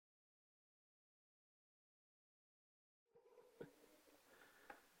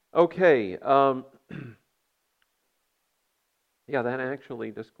Okay, yeah, that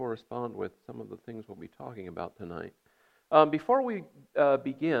actually does correspond with some of the things we'll be talking about tonight. Before we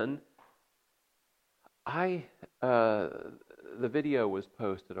begin, I the video was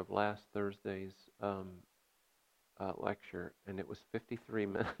posted of last Thursday's lecture, and it was 53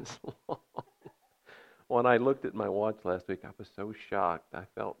 minutes long. When I looked at my watch last week, I was so shocked. I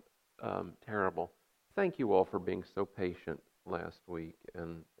felt terrible. Thank you all for being so patient last week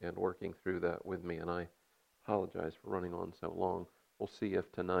and working through that with me, and I apologize for running on so long. We'll see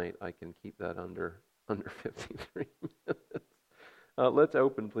if tonight I can keep that under 53 minutes. Let's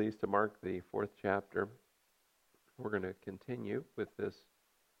open, please, to Mark, the fourth chapter. We're going to continue with this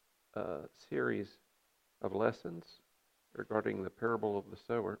series of lessons regarding the parable of the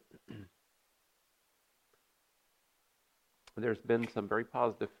sower. There's been some very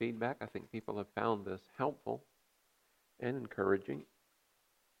positive feedback. I think people have found this helpful and encouraging.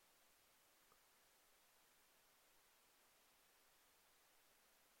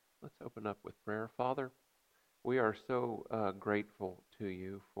 Let's open up with prayer. Father, we are so grateful to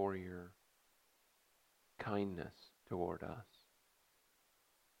you for your kindness toward us,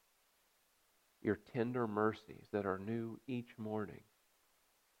 your tender mercies that are new each morning,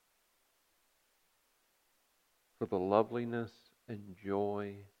 for the loveliness and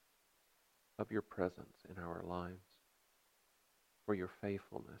joy of your presence in our lives, for your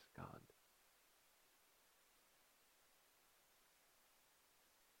faithfulness, God.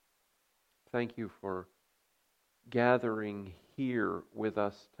 Thank you for gathering here with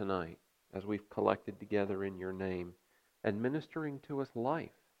us tonight as we've collected together in your name and ministering to us life.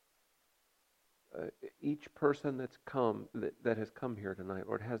 Each person that has come here tonight,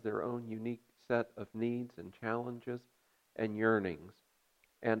 Lord, has their own unique set of needs and challenges and yearnings.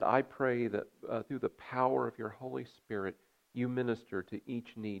 And I pray that through the power of your Holy Spirit, you minister to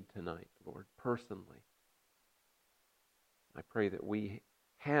each need tonight, Lord, personally. I pray that we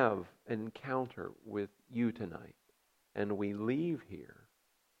have an encounter with you tonight, and we leave here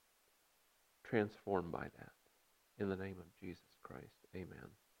transformed by that. In the name of Jesus Christ,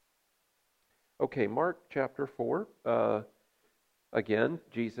 amen. Okay, Mark chapter 4. Again,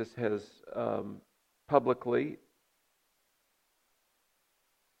 Jesus has publicly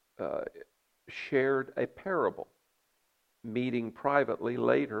shared a parable. Meeting privately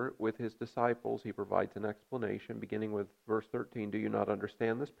later with his disciples, he provides an explanation, beginning with verse 13. Do you not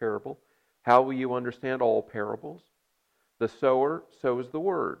understand this parable? How will you understand all parables? The sower sows the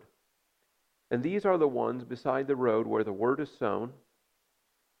word. And these are the ones beside the road where the word is sown.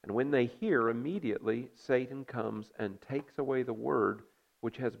 And when they hear, immediately Satan comes and takes away the word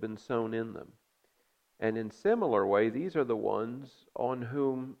which has been sown in them. And in similar way, these are the ones on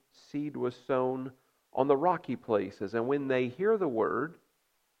whom seed was sown on the rocky places. And when they hear the word,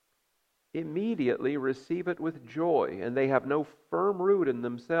 immediately receive it with joy. And they have no firm root in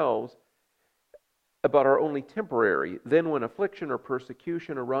themselves, but are only temporary. Then when affliction or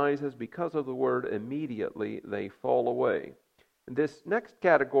persecution arises because of the word, immediately they fall away. This next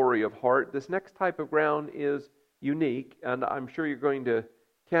category of heart, this next type of ground is unique, and I'm sure you're going to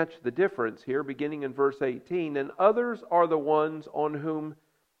catch the difference here, beginning in verse 18. And others are the ones on whom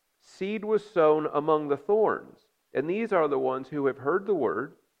seed was sown among the thorns. And these are the ones who have heard the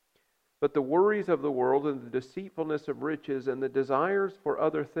word, but the worries of the world and the deceitfulness of riches and the desires for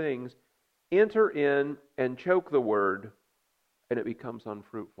other things enter in and choke the word, and it becomes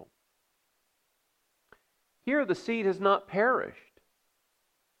unfruitful. Here the seed has not perished.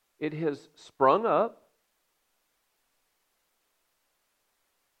 It has sprung up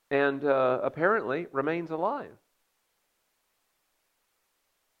and apparently remains alive.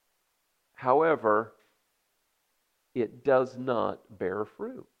 However, it does not bear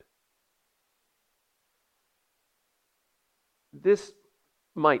fruit. This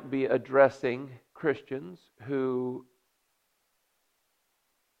might be addressing Christians who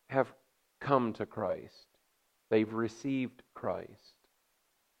have come to Christ. They've received Christ.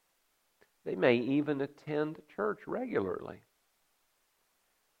 They may even attend church regularly.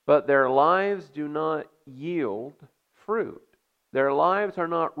 But their lives do not yield fruit. Their lives are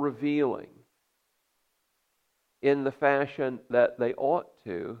not revealing in the fashion that they ought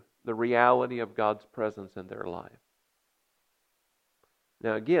to the reality of God's presence in their life.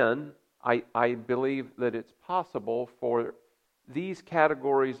 Now again, I believe that it's possible for these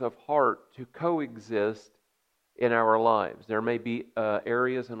categories of heart to coexist in our lives. There may be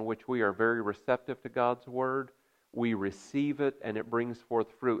areas in which we are very receptive to God's Word. We receive it and it brings forth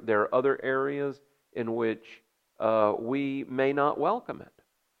fruit. There are other areas in which we may not welcome it,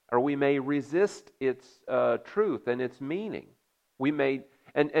 or we may resist its truth and its meaning.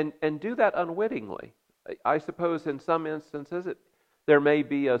 and do that unwittingly. I suppose in some instances there may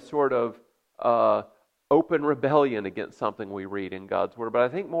be a sort of open rebellion against something we read in God's Word, but I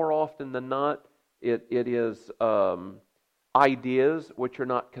think more often than not, it is ideas which are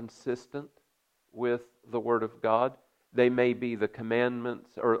not consistent with the Word of God. They may be the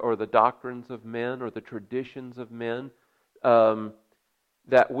commandments or the doctrines of men or the traditions of men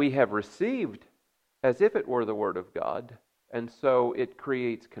that we have received as if it were the Word of God, and so it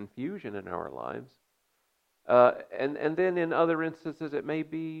creates confusion in our lives. And then in other instances, it may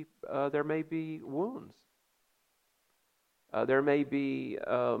be there may be wounds. There may be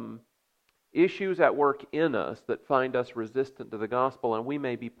issues at work in us that find us resistant to the gospel, and we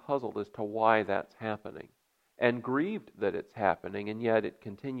may be puzzled as to why that's happening, and grieved that it's happening, and yet it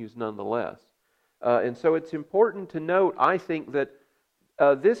continues nonetheless. And so it's important to note, I think, that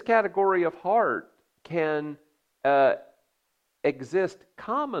this category of heart can exist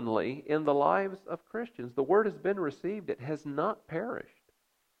commonly in the lives of Christians. The word has been received, it has not perished.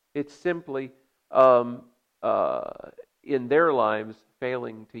 It's simply in their lives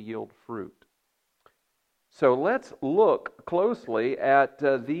failing to yield fruit. So let's look closely at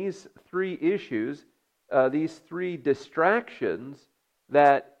these three issues, these three distractions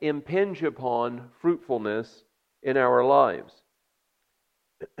that impinge upon fruitfulness in our lives.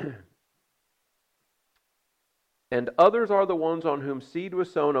 And others are the ones on whom seed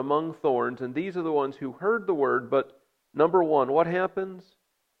was sown among thorns, and these are the ones who heard the word, but number one, what happens?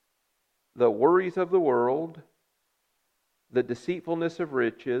 The worries of the world, the deceitfulness of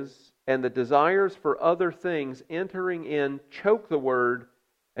riches, and the desires for other things entering in choke the word,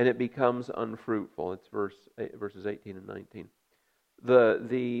 and it becomes unfruitful. It's verses 18 and 19.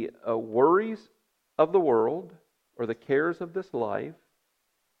 The worries of the world, or the cares of this life,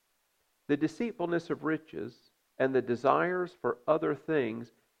 the deceitfulness of riches, and the desires for other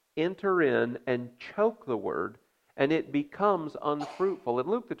things enter in and choke the word, and it becomes unfruitful. In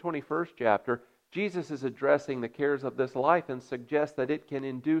Luke, the 21st chapter, Jesus is addressing the cares of this life and suggests that it can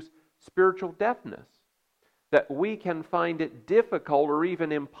induce spiritual deafness, that we can find it difficult or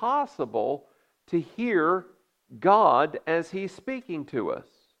even impossible to hear God as He's speaking to us.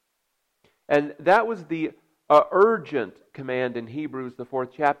 And that was the urgent command in Hebrews, the 4th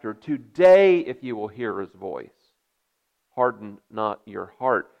chapter. Today, if you will hear His voice, harden not your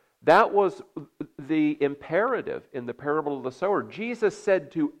heart. That was the imperative in the parable of the sower. Jesus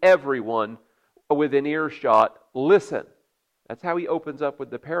said to everyone within earshot, listen. That's how He opens up with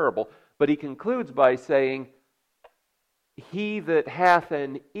the parable. But He concludes by saying, he that hath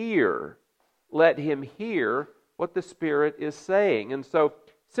an ear, let him hear what the Spirit is saying. And so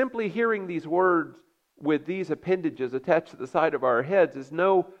simply hearing these words with these appendages attached to the side of our heads is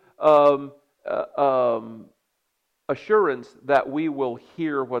no assurance that we will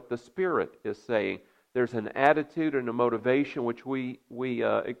hear what the Spirit is saying. There's an attitude and a motivation which we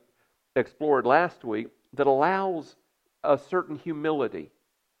explored last week that allows a certain humility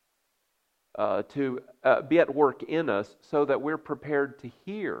to be at work in us so that we're prepared to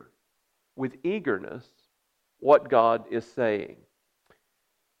hear with eagerness what God is saying.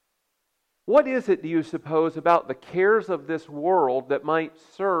 What is it, do you suppose, about the cares of this world that might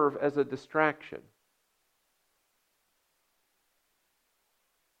serve as a distraction?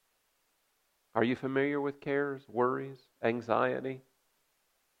 Are you familiar with cares, worries, anxiety?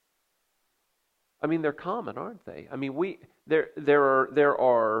 I mean, they're common, aren't they? I mean, there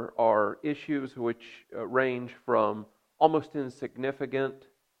are issues which range from almost insignificant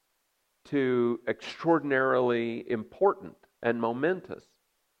to extraordinarily important and momentous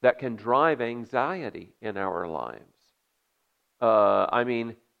that can drive anxiety in our lives. I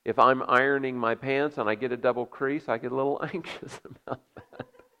mean, if I'm ironing my pants and I get a double crease, I get a little anxious about that.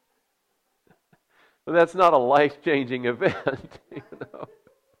 But that's not a life-changing event, you know.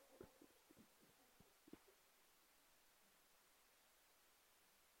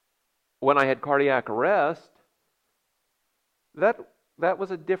 When I had cardiac arrest, that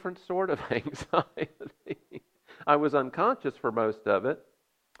was a different sort of anxiety. I was unconscious for most of it,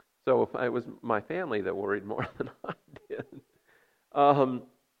 so it was my family that worried more than I did.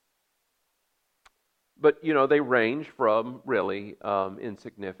 But, you know, they range from really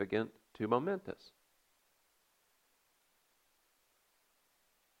insignificant to momentous.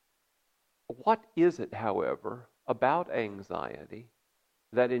 What is it, however, about anxiety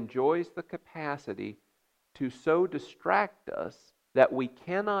that enjoys the capacity to so distract us that we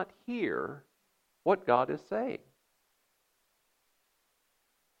cannot hear what God is saying?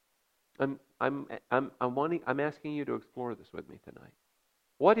 I'm asking you to explore this with me tonight.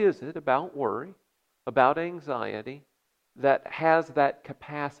 What is it about worry, about anxiety, that has that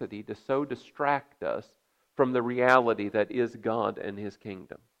capacity to so distract us from the reality that is God and His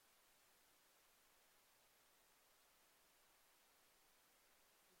kingdom.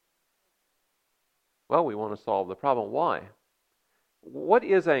 Well, we want to solve the problem. Why? What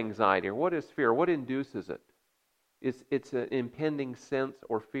is anxiety or what is fear? What induces it? It's an impending sense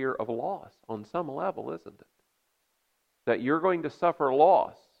or fear of loss on some level, isn't it? That you're going to suffer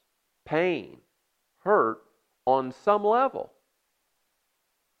loss, pain, hurt on some level.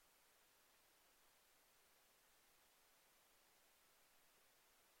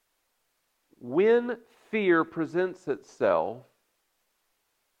 When fear presents itself,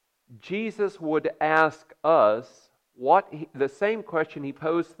 Jesus would ask us the same question He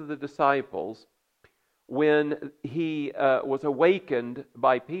posed to the disciples when He was awakened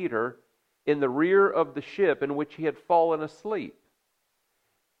by Peter in the rear of the ship in which he had fallen asleep.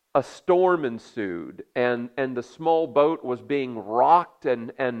 A storm ensued, and the small boat was being rocked,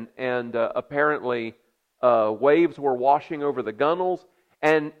 and apparently waves were washing over the gunwales,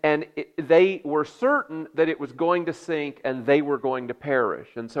 and they were certain that it was going to sink and they were going to perish.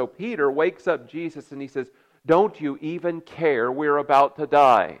 And so Peter wakes up Jesus and he says, "Don't you even care? We're about to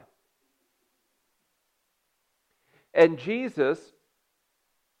die." And Jesus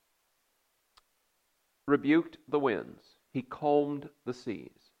rebuked the winds. He calmed the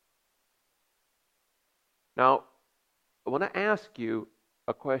seas. Now, I want to ask you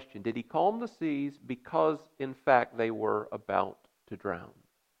a question. Did He calm the seas because, in fact, they were about to drown?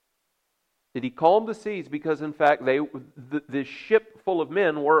 Did He calm the seas because, in fact, the ship full of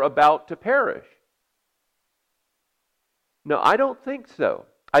men were about to perish? No, I don't think so.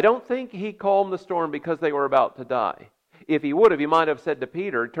 I don't think He calmed the storm because they were about to die. If He would have, He might have said to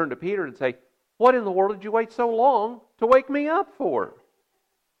Peter, turned to Peter and say, "What in the world did you wait so long to wake me up for?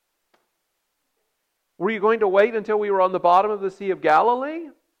 Were you going to wait until we were on the bottom of the Sea of Galilee?"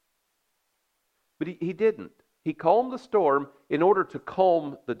 But he didn't. He calmed the storm in order to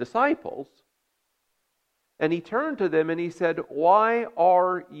calm the disciples. And He turned to them and He said, "Why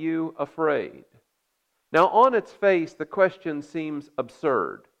are you afraid?" Now, on its face, the question seems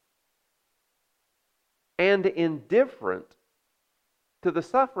absurd and indifferent to the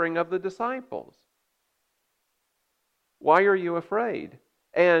suffering of the disciples. Why are you afraid?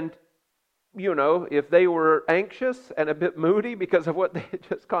 And, if they were anxious and a bit moody because of what they had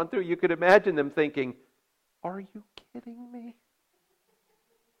just gone through, you could imagine them thinking, "Are you kidding me?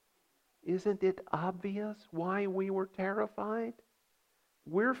 Isn't it obvious why we were terrified?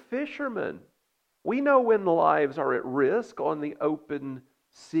 We're fishermen. We know when the lives are at risk on the open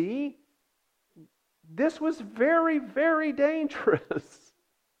sea. This was very, very dangerous."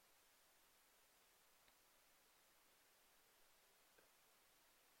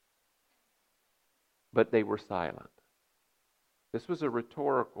 But they were silent. This was a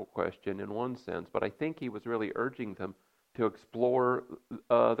rhetorical question in one sense, but I think He was really urging them to explore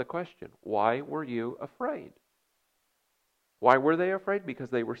the question. Why were you afraid? Why were they afraid? Because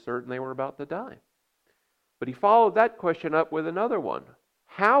they were certain they were about to die. But He followed that question up with another one.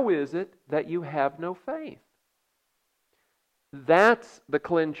 How is it that you have no faith? That's the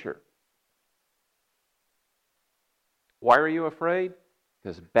clincher. Why are you afraid?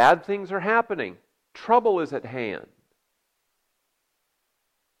 Because bad things are happening. Trouble is at hand.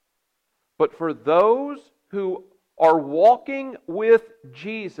 But for those who are walking with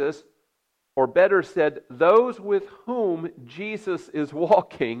Jesus, or better said, those with whom Jesus is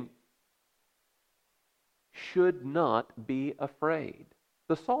walking, should not be afraid.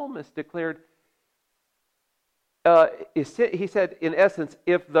 The psalmist declared, he said, in essence,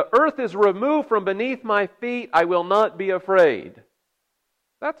 "If the earth is removed from beneath my feet, I will not be afraid."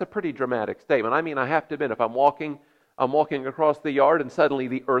 That's a pretty dramatic statement. I mean, I have to admit, if I'm walking across the yard and suddenly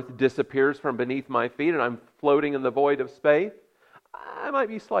the earth disappears from beneath my feet and I'm floating in the void of space, I might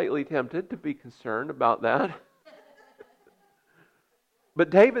be slightly tempted to be concerned about that. But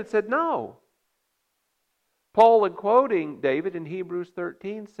David said no. Paul, in quoting David in Hebrews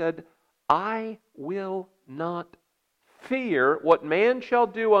 13, said, "I will not fear what man shall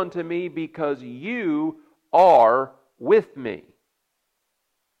do unto me, because you are with me."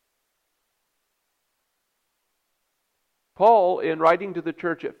 Paul, in writing to the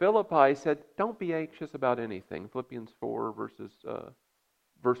church at Philippi, said, "Don't be anxious about anything." Philippians 4,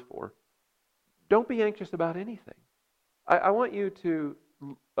 verse 4. Don't be anxious about anything. I want you to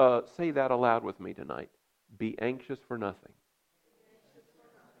say that aloud with me tonight. Be anxious for nothing.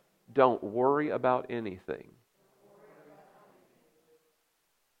 Don't worry about anything.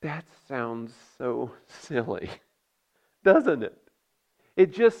 That sounds so silly, doesn't it?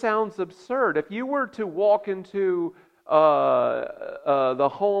 It just sounds absurd. If you were to walk into the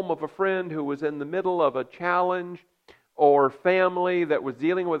home of a friend who was in the middle of a challenge, or family that was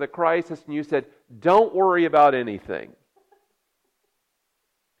dealing with a crisis, and you said, "Don't worry about anything."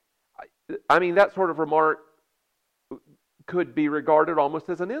 I mean, that sort of remark could be regarded almost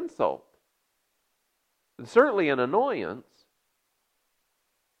as an insult. Certainly an annoyance.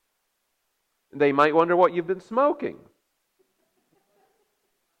 They might wonder what you've been smoking.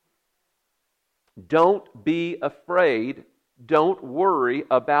 Don't be afraid. Don't worry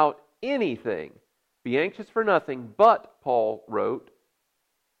about anything. Be anxious for nothing, but, Paul wrote,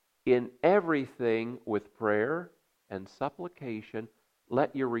 in everything with prayer and supplication,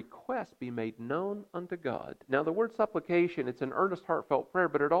 let your requests be made known unto God. Now, the word supplication, it's an earnest, heartfelt prayer,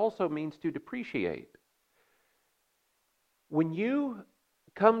 but it also means to depreciate. When you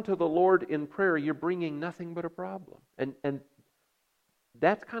come to the Lord in prayer, you're bringing nothing but a problem. And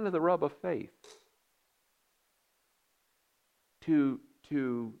that's kind of the rub of faith.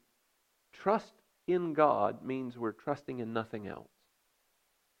 To trust in God means we're trusting in nothing else.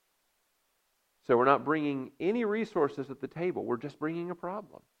 So we're not bringing any resources at the table. We're just bringing a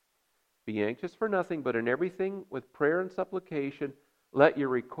problem. Be anxious for nothing, but in everything with prayer and supplication, let your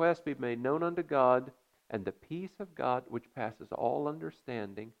requests be made known unto God, and the peace of God, which passes all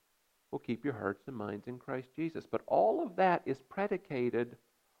understanding, will keep your hearts and minds in Christ Jesus. But all of that is predicated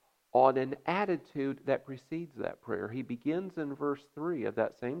on an attitude that precedes that prayer. He begins in verse 3 of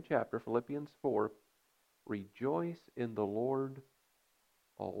that same chapter, Philippians 4, rejoice in the Lord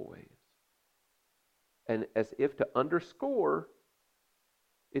always. And as if to underscore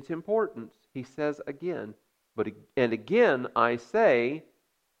its importance, he says again, and again I say,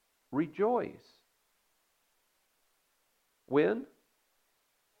 rejoice. When?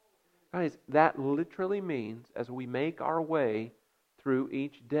 Guys, that literally means as we make our way through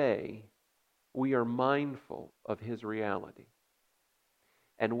each day, we are mindful of His reality.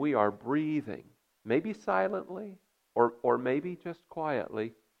 And we are breathing, maybe silently or maybe just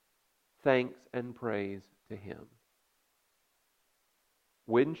quietly, thanks and praise to Him.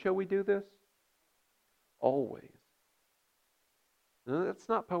 When shall we do this? Always. No, that's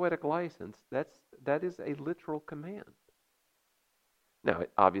not poetic license. That is a literal command. Now,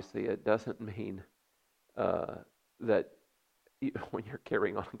 obviously, it doesn't mean that when you're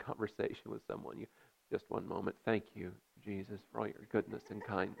carrying on a conversation with someone, you just one moment, thank you, Jesus, for all your goodness and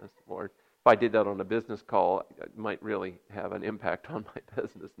kindness, Lord. If I did that on a business call, it might really have an impact on my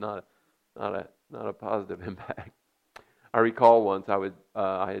business, not a positive impact. I recall once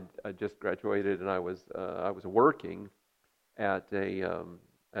I had just graduated and I was working at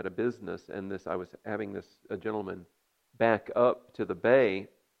a business, and I was having a gentleman back up to the bay,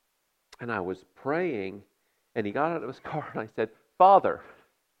 and I was praying, and he got out of his car, and I said, "Father."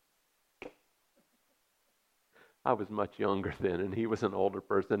 I was much younger then, and he was an older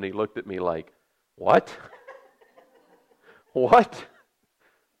person, and he looked at me like, "What? What?"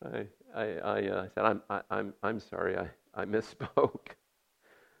 I said, "I'm sorry, I misspoke."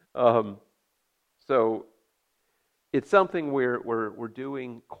 So it's something we're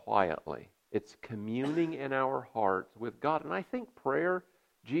doing quietly. It's communing in our hearts with God. And I think prayer,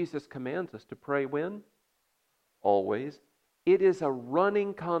 Jesus commands us to pray when? Always. It is a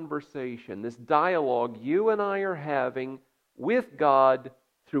running conversation, this dialogue you and I are having with God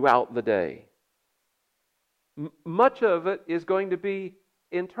throughout the day. Much of it is going to be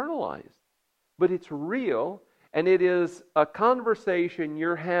internalized, but it's real, and it is a conversation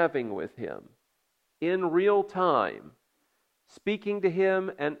you're having with Him in real time, speaking to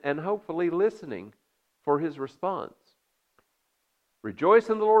Him and hopefully listening for His response. Rejoice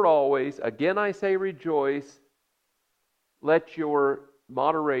in the Lord always. Again I say rejoice. Let your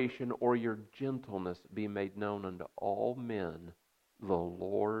moderation or your gentleness be made known unto all men. The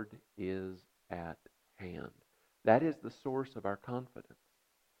Lord is at hand. That is the source of our confidence.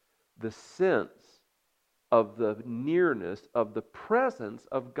 The sense of the nearness, of the presence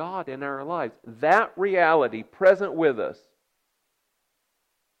of God in our lives. That reality present with us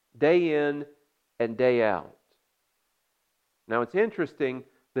day in and day out. Now it's interesting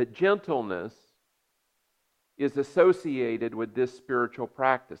that gentleness is associated with this spiritual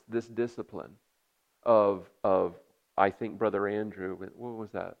practice, this discipline of I think Brother Andrew, what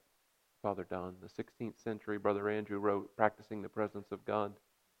was that? Father Don, the 16th century Brother Andrew wrote, Practicing the Presence of God.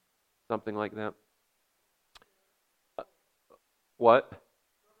 Something like that. What?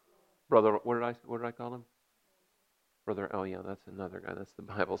 Brother, what did I call him? Brother, oh yeah, that's another guy. That's the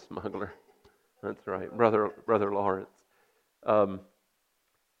Bible smuggler. That's right. Brother Lawrence. I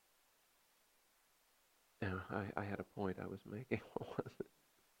had a point I was making. What was it?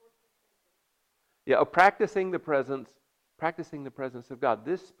 Yeah, practicing the presence of God.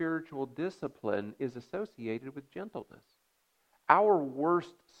 This spiritual discipline is associated with gentleness. Our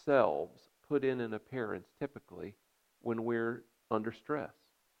worst selves put in an appearance typically when we're under stress.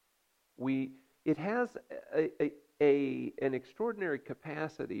 It has an extraordinary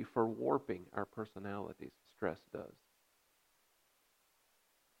capacity for warping our personalities. Stress does.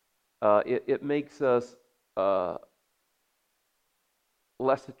 It makes us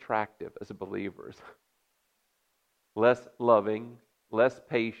less attractive as believers, less loving, less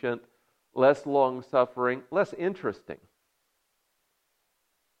patient, less long-suffering, less interesting.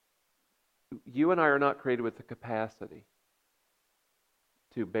 You and I are not created with the capacity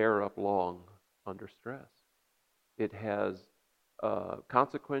to bear up long under stress. It has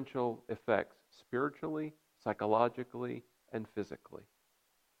consequential effects spiritually, psychologically, and physically.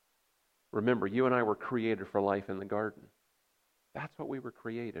 Remember, you and I were created for life in the garden. That's what we were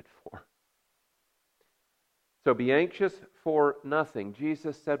created for. So be anxious for nothing.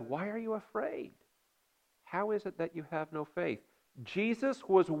 Jesus said, "Why are you afraid? How is it that you have no faith?" Jesus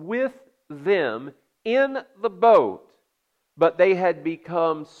was with them in the boat, but they had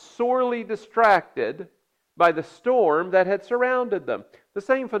become sorely distracted by the storm that had surrounded them. The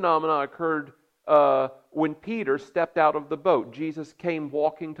same phenomena occurred when Peter stepped out of the boat. Jesus came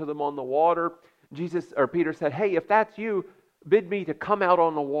walking to them on the water. Peter said, "Hey, if that's you, bid me to come out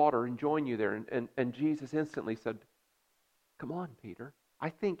on the water and join you there." And Jesus instantly said, "Come on, Peter." I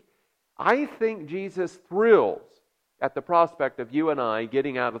think Jesus thrills at the prospect of you and I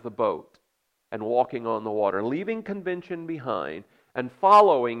getting out of the boat and walking on the water, leaving convention behind and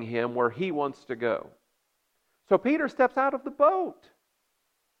following him where he wants to go. So Peter steps out of the boat.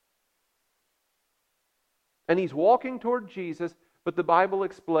 And he's walking toward Jesus, but the Bible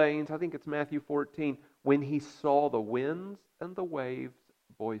explains, I think it's Matthew 14, when he saw the winds and the waves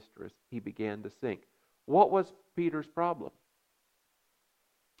boisterous, he began to sink. What was Peter's problem?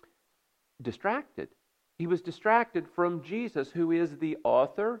 Distracted. He was distracted from Jesus, who is the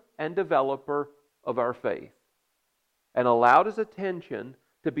author and developer of our faith, and allowed his attention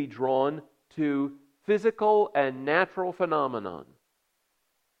to be drawn to physical and natural phenomenon.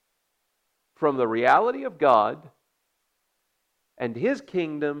 From the reality of God and his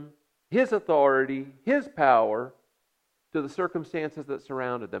kingdom, his authority, his power, to the circumstances that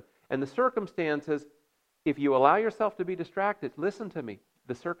surrounded them. And the circumstances, if you allow yourself to be distracted, listen to me,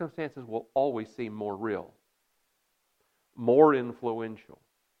 the circumstances will always seem more real, more influential.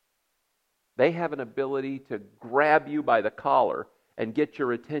 They have an ability to grab you by the collar and get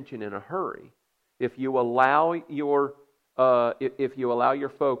your attention in a hurry if you allow your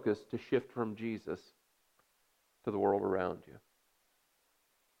focus to shift from Jesus to the world around you.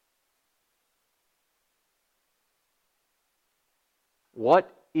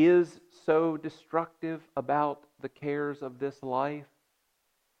 What is so destructive about the cares of this life?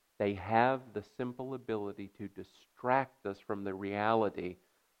 They have the simple ability to distract us from the reality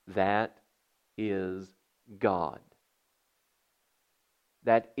that is God.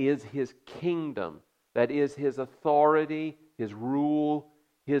 That is his kingdom. That is his authority, his rule,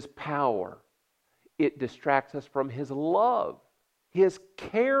 his power. It distracts us from his love, his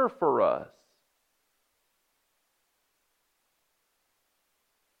care for us.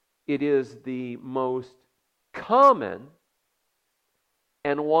 It is the most common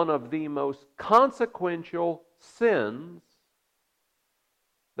and one of the most consequential sins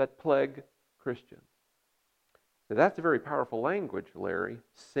that plague Christians. Now, that's a very powerful language, Larry.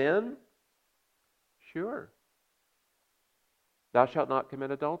 Sin? Sure. Thou shalt not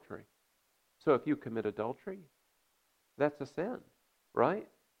commit adultery. So if you commit adultery, that's a sin, right?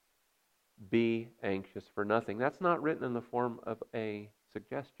 Be anxious for nothing. That's not written in the form of a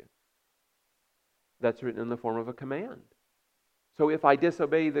suggestion. That's written in the form of a command. So if I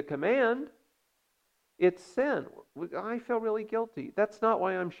disobey the command, it's sin. I feel really guilty. That's not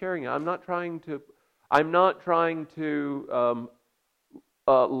why I'm sharing it. I'm not trying to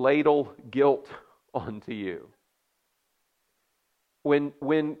ladle guilt onto you.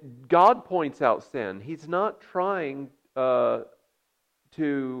 When God points out sin, he's not trying to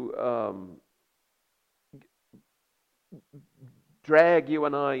drag you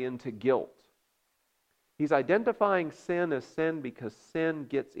and I into guilt. He's identifying sin as sin because sin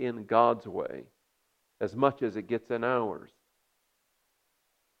gets in God's way as much as it gets in ours.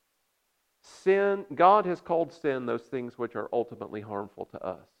 Sin, God has called sin those things which are ultimately harmful to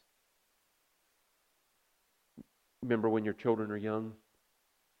us. Remember when your children are young?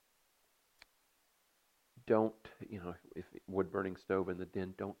 Don't, if wood-burning stove in the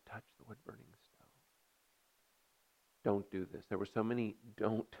den, don't touch the wood-burning stove. Don't do this. There were so many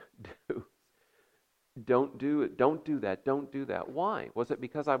don't do. don't do it, don't do that, don't do that. Why? Was it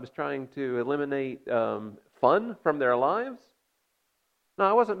because I was trying to eliminate fun from their lives? No,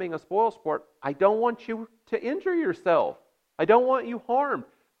 I wasn't being a spoilsport. I don't want you to injure yourself. I don't want you harmed.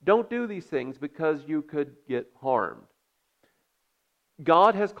 Don't do these things because you could get harmed.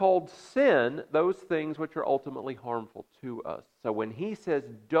 God has called sin those things which are ultimately harmful to us. So when He says,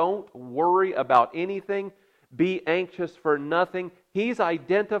 don't worry about anything, be anxious for nothing, He's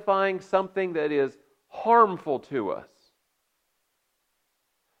identifying something that is harmful to us,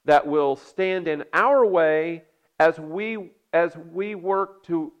 that will stand in our way as we work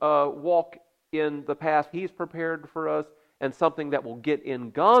to walk in the path He's prepared for us, and something that will get in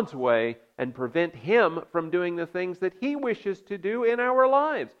God's way and prevent Him from doing the things that He wishes to do in our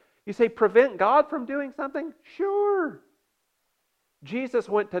lives. You say, prevent God from doing something? Sure. Jesus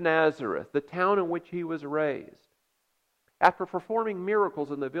went to Nazareth, the town in which He was raised. After performing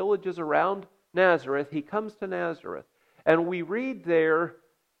miracles in the villages around Nazareth, He comes to Nazareth. And we read there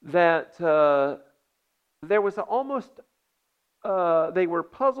that there was almost, they were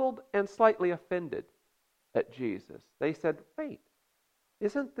puzzled and slightly offended at Jesus. They said, wait,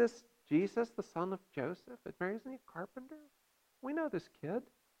 isn't this Jesus, the son of Joseph? Isn't he a carpenter? We know this kid.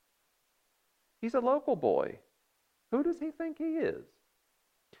 He's a local boy. Who does he think he is?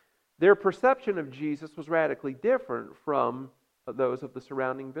 Their perception of Jesus was radically different from those of the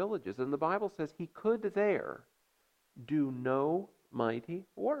surrounding villages. And the Bible says He could there do no mighty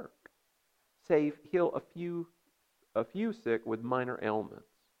work, save heal a few sick with minor ailments.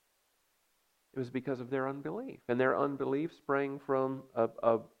 It was because of their unbelief. And their unbelief sprang from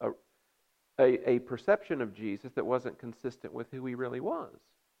a perception of Jesus that wasn't consistent with who He really was.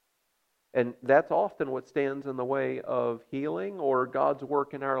 And that's often what stands in the way of healing or God's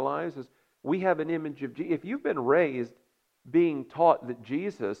work in our lives, is we have an image of Jesus. If you've been raised being taught that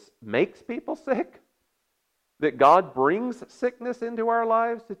Jesus makes people sick, that God brings sickness into our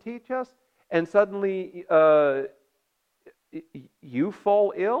lives to teach us, and suddenly you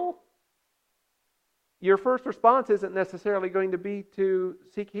fall ill, your first response isn't necessarily going to be to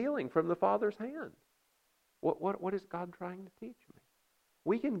seek healing from the Father's hand. What is God trying to teach me?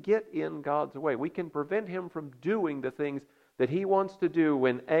 We can get in God's way. We can prevent Him from doing the things that He wants to do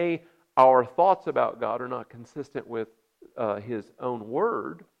when our thoughts about God are not consistent with His own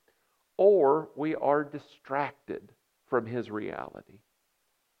Word, or we are distracted from His reality.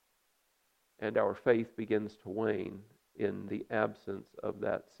 And our faith begins to wane in the absence of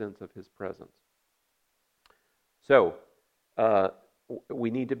that sense of His presence. So, we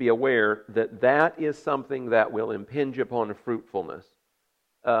need to be aware that is something that will impinge upon fruitfulness.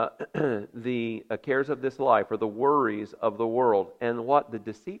 The cares of this life, or the worries of the world, and the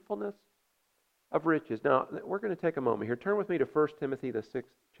deceitfulness of riches. Now, we're going to take a moment here. Turn with me to 1 Timothy, the 6th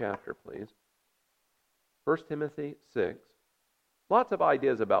chapter, please. 1 Timothy 6. Lots of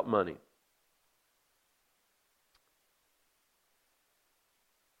ideas about money.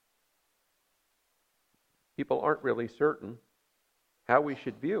 People aren't really certain how we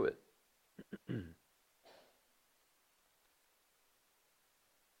should view it.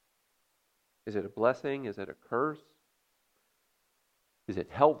 Is it a blessing? Is it a curse? Is it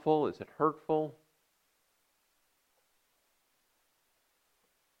helpful? Is it hurtful?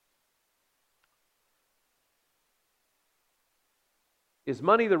 Is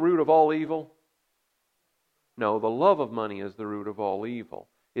money the root of all evil? No, the love of money is the root of all evil.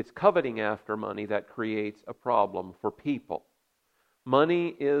 It's coveting after money that creates a problem for people.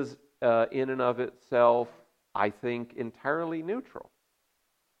 Money is, in and of itself, I think, entirely neutral.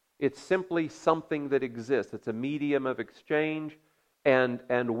 It's simply something that exists. It's a medium of exchange, and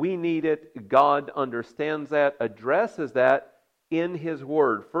we need it. God understands that, addresses that in His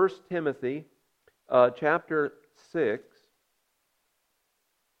Word. 1 Timothy chapter 6.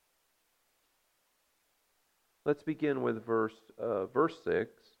 Let's begin with verse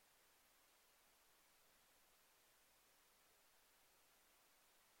 6.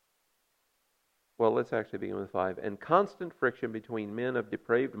 Well, let's actually begin with 5. And constant friction between men of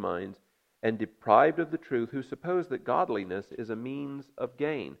depraved minds and deprived of the truth, who suppose that godliness is a means of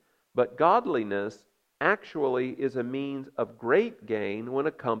gain. But godliness actually is a means of great gain when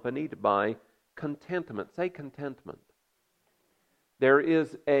accompanied by contentment. Say contentment. There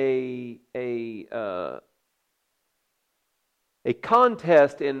is a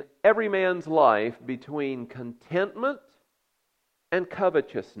contest in every man's life between contentment and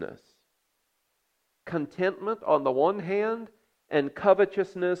covetousness. Contentment on the one hand and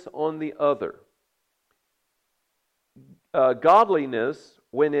covetousness on the other. Godliness,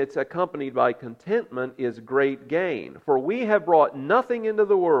 when it's accompanied by contentment, is great gain. For we have brought nothing into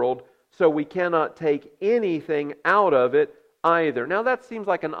the world, so we cannot take anything out of it either. Now that seems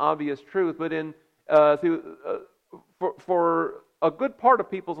like an obvious truth, but for a good part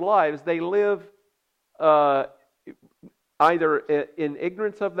of people's lives, they live either in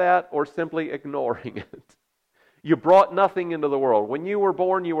ignorance of that or simply ignoring it. You brought nothing into the world. When you were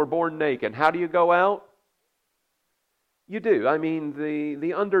born naked. How do you go out? You do. I mean,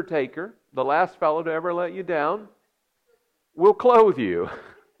 the undertaker, the last fellow to ever let you down, will clothe you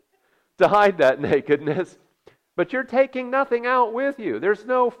to hide that nakedness. But you're taking nothing out with you. There's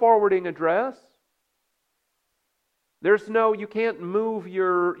no forwarding address. You can't move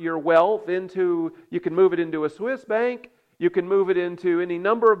your wealth you can move it into a Swiss bank. You can move it into any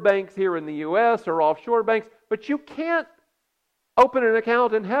number of banks here in the U.S. or offshore banks, but you can't open an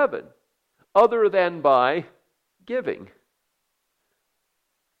account in heaven other than by giving.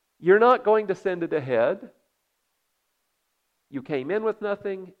 You're not going to send it ahead. You came in with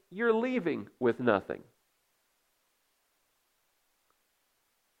nothing. You're leaving with nothing.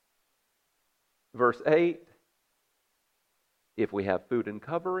 Verse 8, if we have food and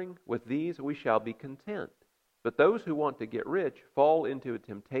covering, with these we shall be content. But those who want to get rich fall into a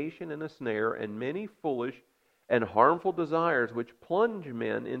temptation and a snare and many foolish and harmful desires which plunge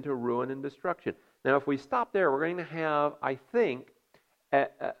men into ruin and destruction. Now, if we stop there, we're going to have, I think,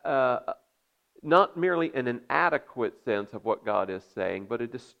 not merely an inadequate sense of what God is saying, but a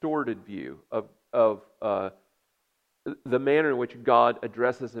distorted view of the manner in which God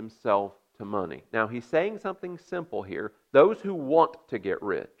addresses Himself to money. Now, He's saying something simple here. Those who want to get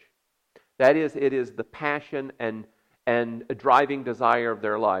rich. That is, it is the passion and a driving desire of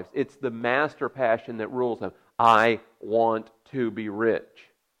their lives. It's the master passion that rules them. I want to be rich.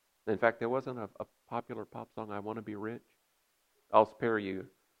 In fact, there wasn't a popular pop song, I Want to Be Rich. I'll spare you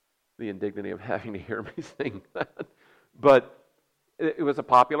the indignity of having to hear me sing that. But it was a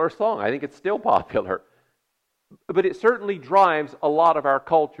popular song. I think it's still popular. But it certainly drives a lot of our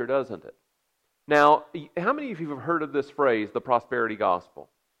culture, doesn't it? Now, how many of you have heard of this phrase, the prosperity gospel?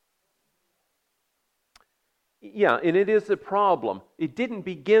 Yeah, and it is a problem. It didn't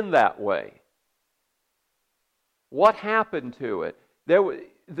begin that way. What happened to it?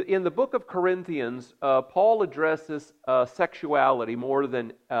 In the book of Corinthians, Paul addresses sexuality more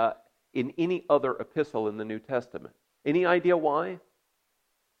than in any other epistle in the New Testament. Any idea why?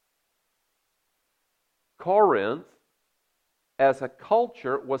 Corinth, as a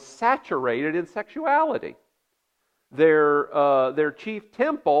culture, was saturated in sexuality. Their chief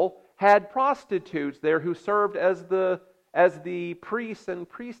temple had prostitutes there who served as the priests and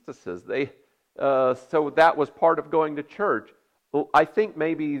priestesses. So that was part of going to church. I think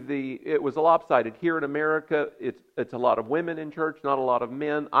maybe it was lopsided. Here in America, it's a lot of women in church, not a lot of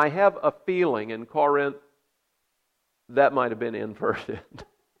men. I have a feeling in Corinth that might have been inverted.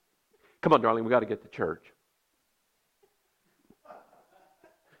 Come on, darling, we got to get to church.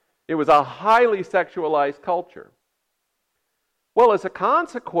 It was a highly sexualized culture. Well, as a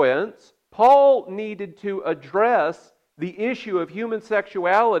consequence, Paul needed to address the issue of human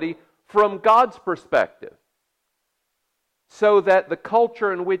sexuality from God's perspective, so that the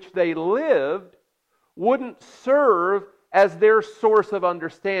culture in which they lived wouldn't serve as their source of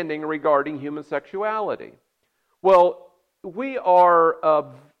understanding regarding human sexuality. Well,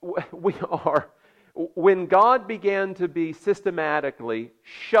 when God began to be systematically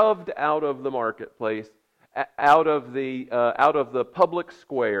shoved out of the marketplace, out of the public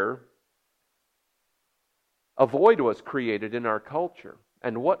square, a void was created in our culture.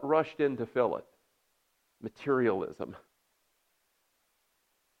 And what rushed in to fill it? Materialism.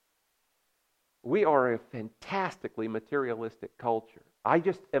 We are a fantastically materialistic culture. I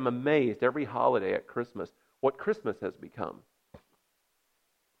just am amazed every holiday at Christmas what Christmas has become.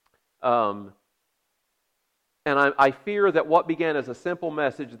 And I fear that what began as a simple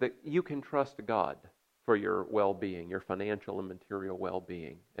message that you can trust God for your well-being, your financial and material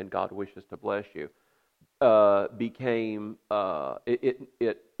well-being, and God wishes to bless you, became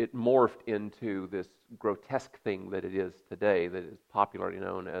it morphed into this grotesque thing that it is today, that is popularly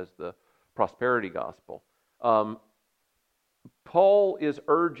known as the prosperity gospel. Paul is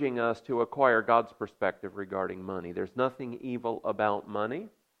urging us to acquire God's perspective regarding money. There's nothing evil about money,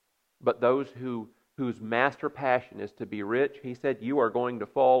 but those whose master passion is to be rich, he said, you are going to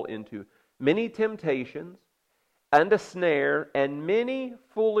fall into many temptations and a snare and many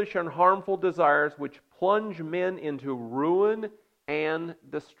foolish and harmful desires which plunge men into ruin and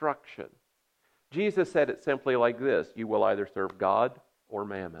destruction. Jesus said it simply like this: you will either serve God or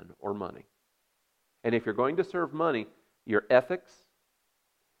mammon or money. And if you're going to serve money, your ethics,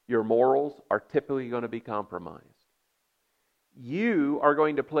 your morals are typically going to be compromised. you are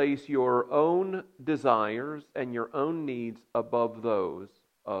going to place your own desires and your own needs above those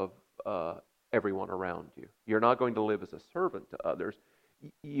of everyone around you. You're not going to live as a servant to others.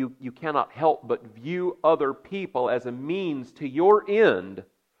 You cannot help but view other people as a means to your end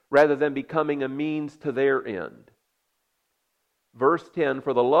rather than becoming a means to their end. Verse 10,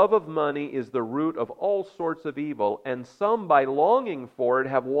 for the love of money is the root of all sorts of evil, and some by longing for it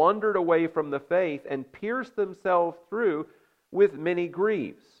have wandered away from the faith and pierced themselves through with many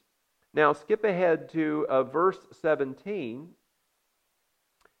griefs. Now skip ahead to verse 17.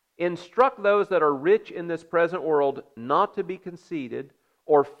 Instruct those that are rich in this present world not to be conceited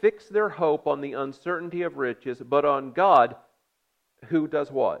or fix their hope on the uncertainty of riches, but on God, who does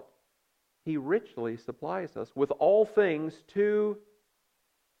what? He richly supplies us with all things to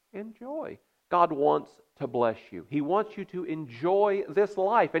enjoy. God wants to bless you. He wants you to enjoy this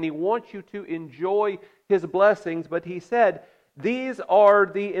life, and He wants you to enjoy His blessings, but He said, these are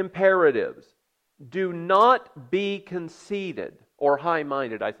the imperatives. Do not be conceited or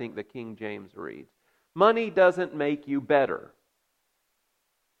high-minded, I think the King James reads. Money doesn't make you better.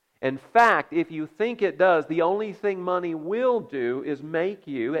 In fact, if you think it does, the only thing money will do is make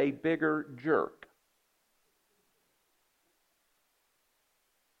you a bigger jerk.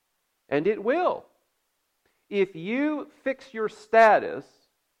 And it will. If you fix your status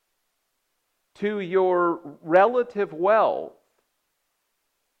to your relative wealth,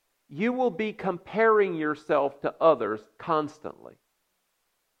 you will be comparing yourself to others constantly.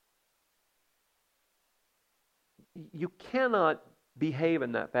 You cannot behave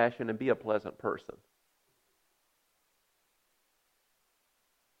in that fashion and be a pleasant person.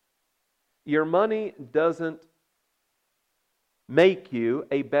 Your money doesn't make you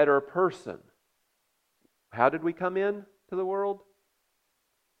a better person. How did we come in to the world?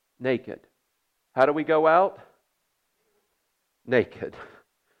 Naked. How do we go out? Naked.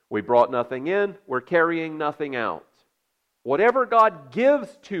 We brought nothing in, we're carrying nothing out. Whatever God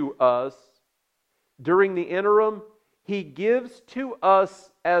gives to us during the interim, He gives to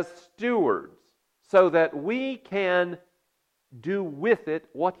us as stewards so that we can do with it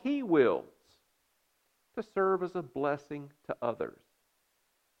what He wills, to serve as a blessing to others.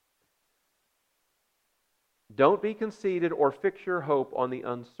 Don't be conceited or fix your hope on the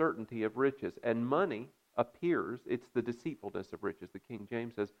uncertainty of riches. And money appears, it's the deceitfulness of riches, the King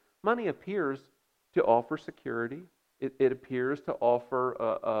James says. Money appears to offer security. It appears to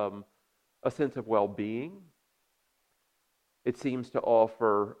offer a sense of well-being. It seems to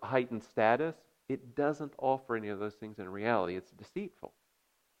offer heightened status. It doesn't offer any of those things in reality. It's deceitful.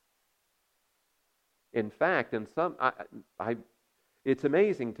 In fact, in some, it's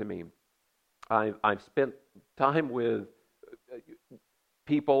amazing to me. I've spent time with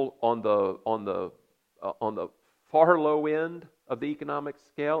people on the far low end of the economic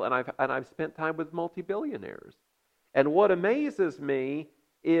scale, and I've spent time with multi-billionaires. And what amazes me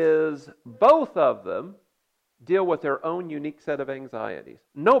is both of them deal with their own unique set of anxieties.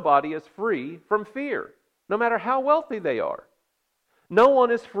 Nobody is free from fear, no matter how wealthy they are. No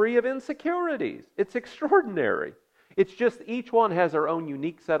one is free of insecurities. It's extraordinary. It's just each one has their own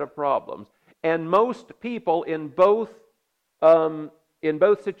unique set of problems. And most people in both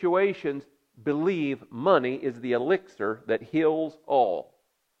situations believe money is the elixir that heals all.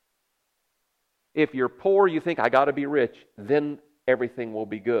 If you're poor, you think, I got to be rich, then everything will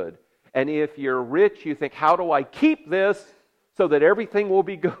be good. And if you're rich, you think, how do I keep this so that everything will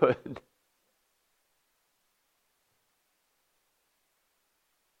be good?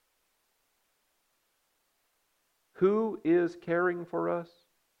 Who is caring for us?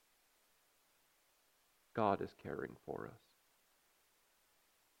 God is caring for us.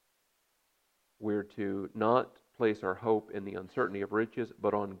 We're to not place our hope in the uncertainty of riches,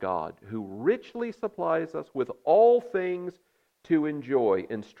 but on God, who richly supplies us with all things to enjoy.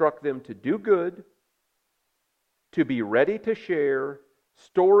 Instruct them to do good, to be ready to share,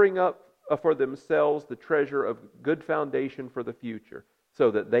 storing up for themselves the treasure of good foundation for the future, so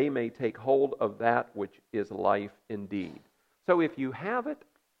that they may take hold of that which is life indeed. So if you have it,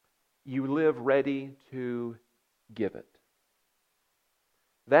 you live ready to give it.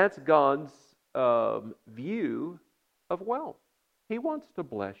 That's God's view of wealth. He wants to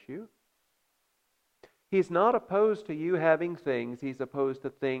bless you. He's not opposed to you having things. He's opposed to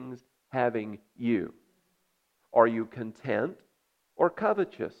things having you. Are you content or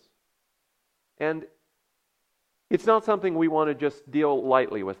covetous? And it's not something we want to just deal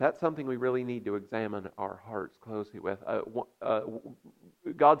lightly with. That's something we really need to examine our hearts closely with.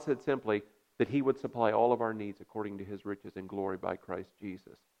 God said simply that He would supply all of our needs according to His riches and glory by Christ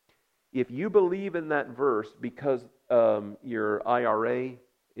Jesus. If you believe in that verse because your IRA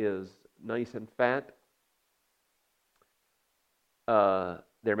is nice and fat,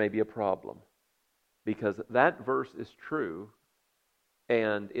 there may be a problem. Because that verse is true,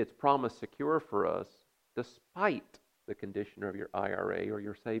 and it's promised secure for us despite the condition of your IRA or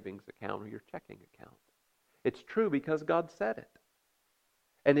your savings account or your checking account. It's true because God said it.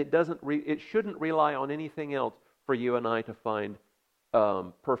 And it shouldn't rely on anything else for you and I to find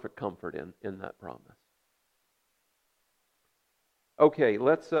perfect comfort in that promise. Okay,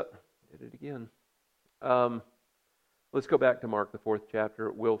 let's did it again. Let's go back to Mark, the 4th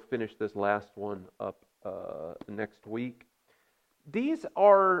chapter. We'll finish this last one up next week. These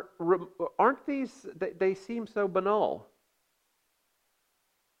aren't these, they seem so banal.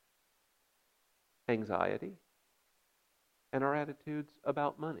 Anxiety and our attitudes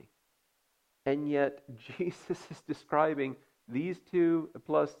about money. And yet, Jesus is describing these two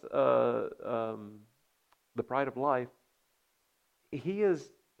plus the pride of life. He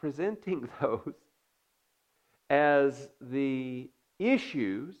is presenting those as the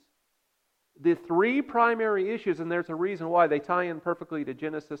issues, the three primary issues, and there's a reason why they tie in perfectly to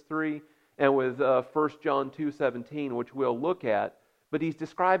Genesis 3 and with 1 John 2:17, which we'll look at. But he's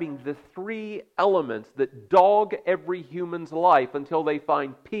describing the three elements that dog every human's life until they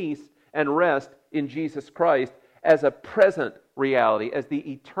find peace and rest in Jesus Christ as a present reality, as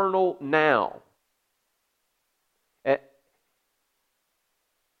the eternal now.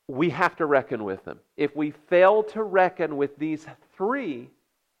 We have to reckon with them. If we fail to reckon with these three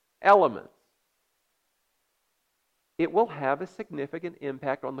elements, it will have a significant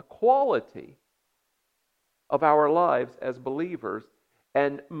impact on the quality of our lives as believers,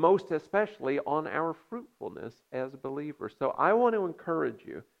 and most especially on our fruitfulness as believers. So I want to encourage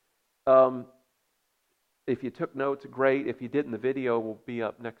you. If you took notes, great. If you didn't, the video will be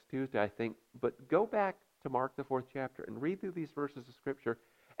up next Tuesday, I think. But go back to Mark, the 4th chapter, and read through these verses of Scripture,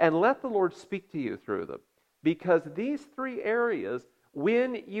 and let the Lord speak to you through them. Because these three areas,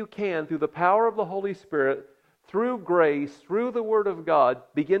 when you can, through the power of the Holy Spirit, through grace, through the Word of God,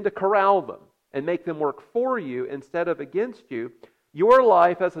 begin to corral them and make them work for you instead of against you, your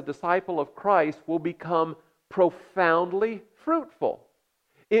life as a disciple of Christ will become profoundly fruitful.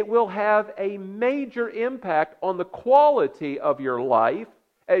 It will have a major impact on the quality of your life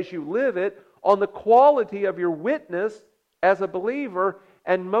as you live it, on the quality of your witness as a believer,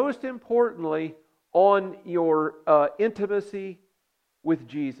 and most importantly, on your intimacy with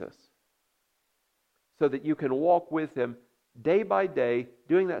Jesus, so that you can walk with Him day by day,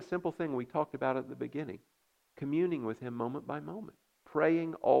 doing that simple thing we talked about at the beginning, communing with Him moment by moment,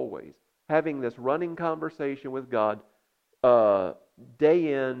 praying always, having this running conversation with God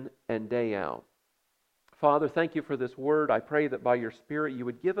day in and day out. Father, thank you for this word. I pray that by your Spirit you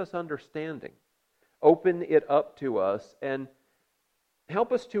would give us understanding, open it up to us, and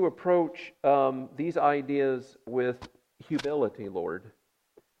help us to approach these ideas with humility, Lord,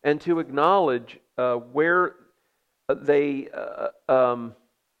 and to acknowledge where they,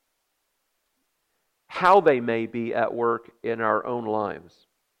 how they may be at work in our own lives.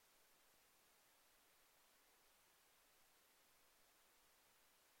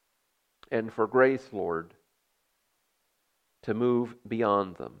 And for grace, Lord, to move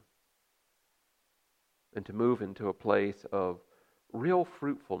beyond them and to move into a place of real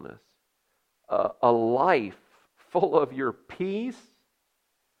fruitfulness, a life full of your peace,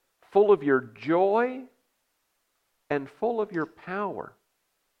 full of your joy, and full of your power,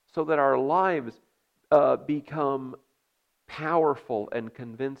 so that our lives become powerful and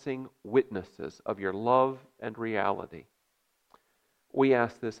convincing witnesses of your love and reality. We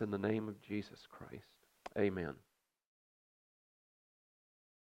ask this in the name of Jesus Christ. Amen.